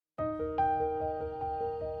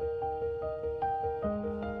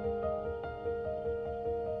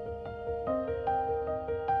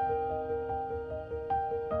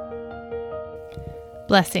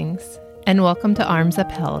Blessings, and welcome to Arms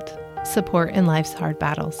Upheld, Support in Life's Hard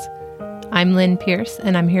Battles. I'm Lynn Pierce,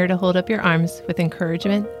 and I'm here to hold up your arms with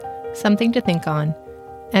encouragement, something to think on,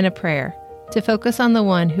 and a prayer to focus on the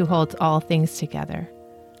one who holds all things together,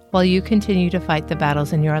 while you continue to fight the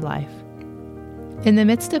battles in your life. In the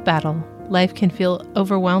midst of battle, life can feel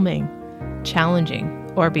overwhelming,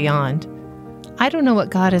 challenging, or beyond. I don't know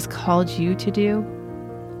what God has called you to do,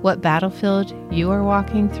 what battlefield you are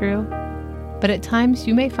walking through, but at times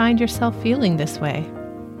you may find yourself feeling this way.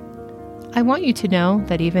 I want you to know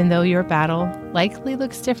that even though your battle likely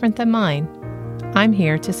looks different than mine, I'm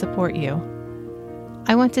here to support you.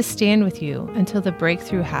 I want to stand with you until the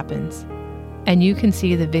breakthrough happens, and you can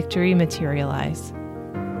see the victory materialize.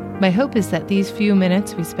 My hope is that these few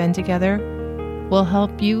minutes we spend together will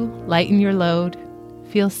help you lighten your load,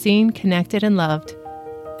 feel seen, connected, and loved,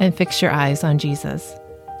 and fix your eyes on Jesus.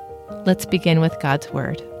 Let's begin with God's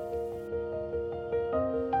Word.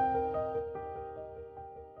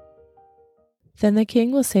 Then the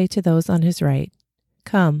king will say to those on his right,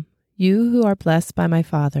 "Come, you who are blessed by my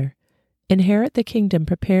Father, inherit the kingdom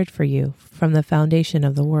prepared for you from the foundation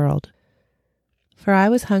of the world. For I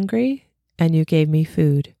was hungry, and you gave me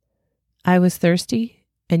food. I was thirsty,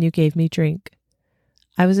 and you gave me drink.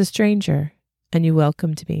 I was a stranger, and you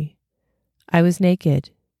welcomed me. I was naked,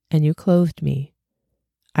 and you clothed me.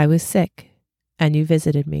 I was sick, and you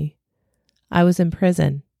visited me. I was in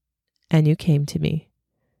prison, and you came to me."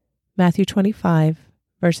 Matthew 25,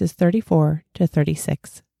 verses 34 to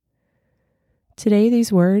 36. Today,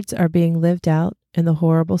 these words are being lived out in the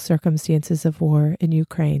horrible circumstances of war in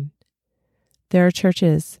Ukraine. There are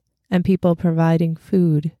churches and people providing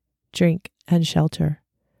food, drink, and shelter.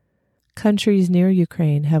 Countries near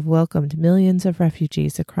Ukraine have welcomed millions of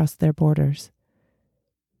refugees across their borders.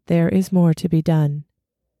 There is more to be done.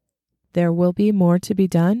 There will be more to be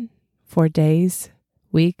done for days,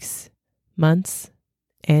 weeks, months,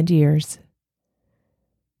 and years.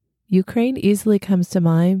 Ukraine easily comes to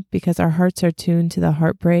mind because our hearts are tuned to the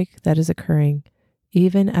heartbreak that is occurring,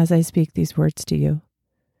 even as I speak these words to you.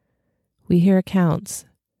 We hear accounts,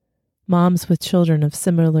 moms with children of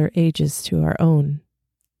similar ages to our own,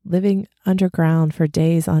 living underground for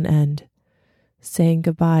days on end, saying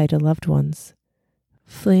goodbye to loved ones,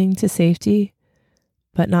 fleeing to safety,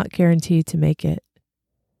 but not guaranteed to make it.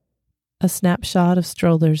 A snapshot of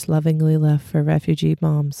strollers lovingly left for refugee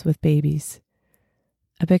moms with babies.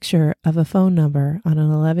 A picture of a phone number on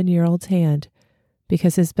an 11-year-old's hand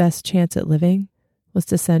because his best chance at living was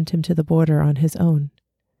to send him to the border on his own.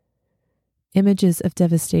 Images of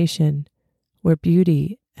devastation where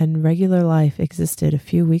beauty and regular life existed a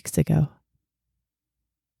few weeks ago.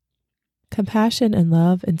 Compassion and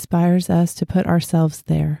love inspires us to put ourselves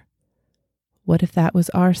there. What if that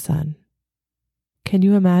was our son? Can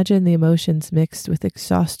you imagine the emotions mixed with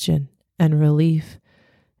exhaustion and relief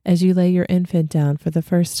as you lay your infant down for the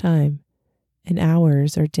first time in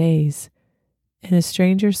hours or days in a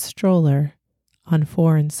stranger's stroller on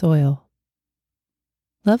foreign soil?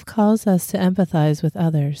 Love calls us to empathize with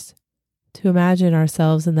others, to imagine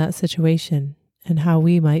ourselves in that situation and how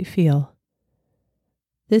we might feel.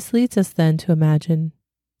 This leads us then to imagine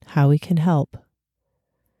how we can help.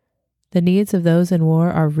 The needs of those in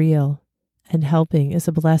war are real, and helping is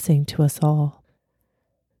a blessing to us all.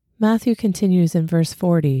 Matthew continues in verse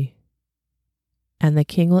 40, "And the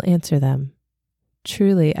king will answer them,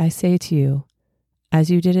 'Truly I say to you,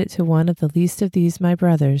 as you did it to one of the least of these my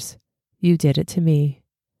brothers, you did it to me.'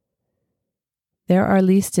 There are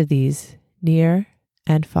least of these, near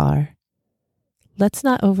and far. Let's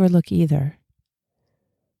not overlook either.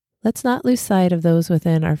 Let's not lose sight of those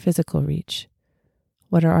within our physical reach.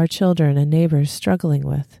 What are our children and neighbors struggling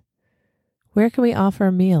with? Where can we offer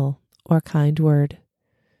a meal or a kind word?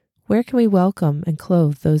 Where can we welcome and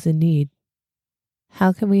clothe those in need?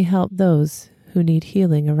 How can we help those who need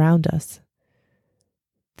healing around us?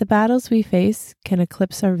 The battles we face can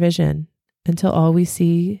eclipse our vision until all we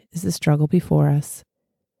see is the struggle before us.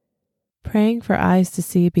 Praying for eyes to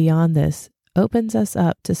see beyond this opens us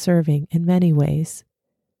up to serving in many ways.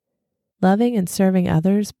 Loving and serving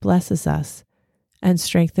others blesses us and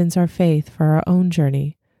strengthens our faith for our own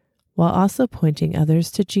journey, while also pointing others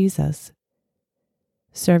to Jesus.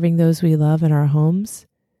 Serving those we love in our homes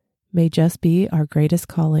may just be our greatest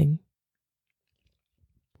calling.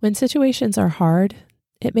 When situations are hard,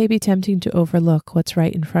 it may be tempting to overlook what's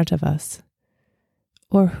right in front of us,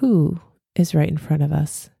 or who is right in front of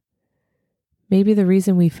us. Maybe the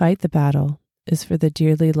reason we fight the battle is for the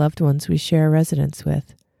dearly loved ones we share residence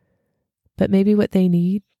with, but maybe what they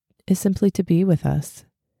need is simply to be with us.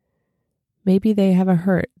 Maybe they have a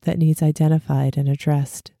hurt that needs identified and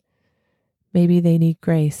addressed. Maybe they need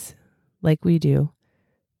grace, like we do,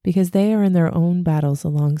 because they are in their own battles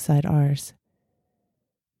alongside ours.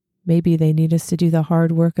 Maybe they need us to do the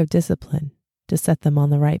hard work of discipline to set them on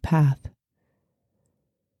the right path.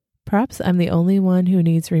 Perhaps I'm the only one who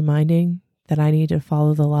needs reminding that I need to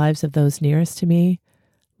follow the lives of those nearest to me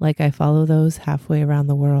like I follow those halfway around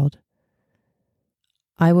the world.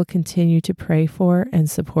 I will continue to pray for and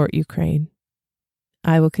support Ukraine.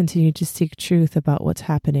 I will continue to seek truth about what's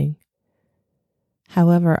happening.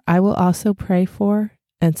 However, I will also pray for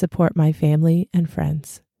and support my family and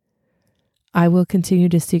friends. I will continue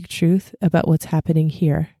to seek truth about what's happening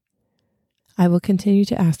here. I will continue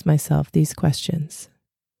to ask myself these questions.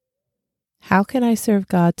 How can I serve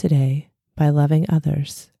God today by loving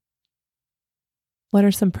others? What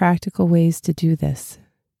are some practical ways to do this?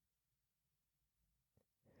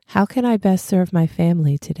 How can I best serve my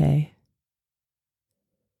family today?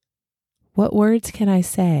 What words can I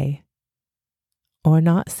say or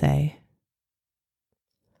not say?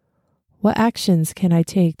 What actions can I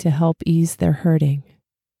take to help ease their hurting?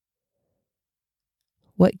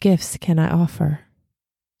 What gifts can I offer?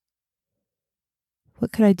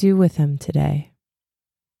 What could I do with them today?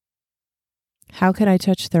 How could I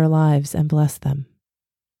touch their lives and bless them?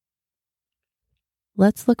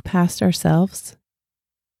 Let's look past ourselves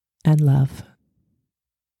and love.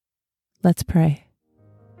 Let's pray.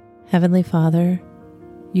 Heavenly Father,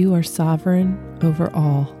 you are sovereign over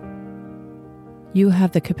all. You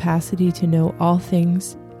have the capacity to know all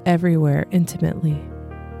things everywhere intimately.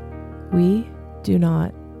 We do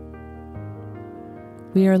not.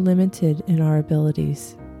 We are limited in our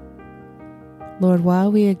abilities. Lord,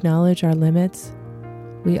 while we acknowledge our limits,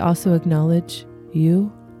 we also acknowledge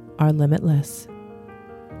you are limitless.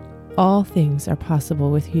 All things are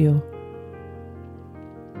possible with you.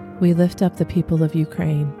 We lift up the people of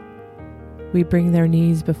Ukraine. We bring their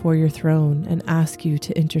needs before your throne and ask you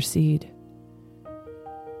to intercede.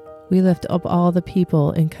 We lift up all the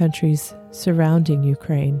people in countries surrounding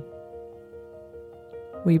Ukraine.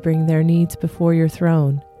 We bring their needs before your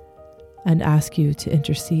throne and ask you to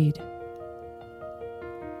intercede.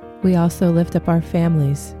 We also lift up our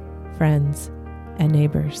families, friends, and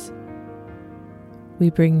neighbors. We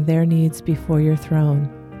bring their needs before your throne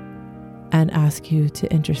and ask you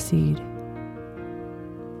to intercede.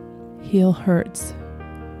 Heal hurts,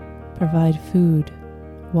 provide food,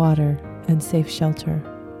 water, and safe shelter.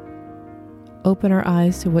 Open our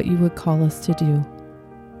eyes to what you would call us to do.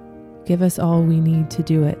 Give us all we need to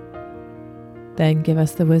do it. Then give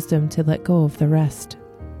us the wisdom to let go of the rest.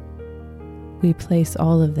 We place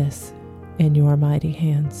all of this in your mighty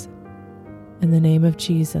hands. In the name of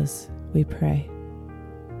Jesus, we pray.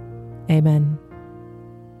 Amen.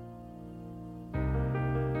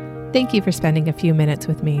 Thank you for spending a few minutes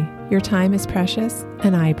with me. Your time is precious,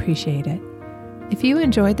 and I appreciate it. If you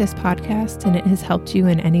enjoyed this podcast and it has helped you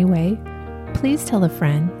in any way, please tell a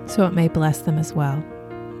friend so it may bless them as well.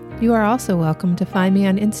 You are also welcome to find me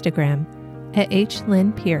on Instagram at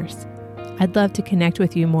 @HLynnPierce. I'd love to connect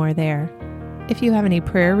with you more there. If you have any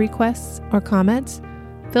prayer requests or comments,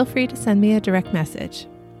 feel free to send me a direct message.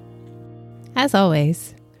 As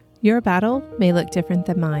always, your battle may look different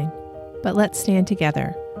than mine, but let's stand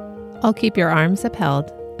together. I'll keep your arms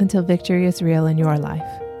upheld until victory is real in your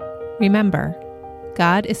life. Remember,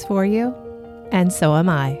 God is for you, and so am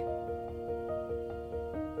I.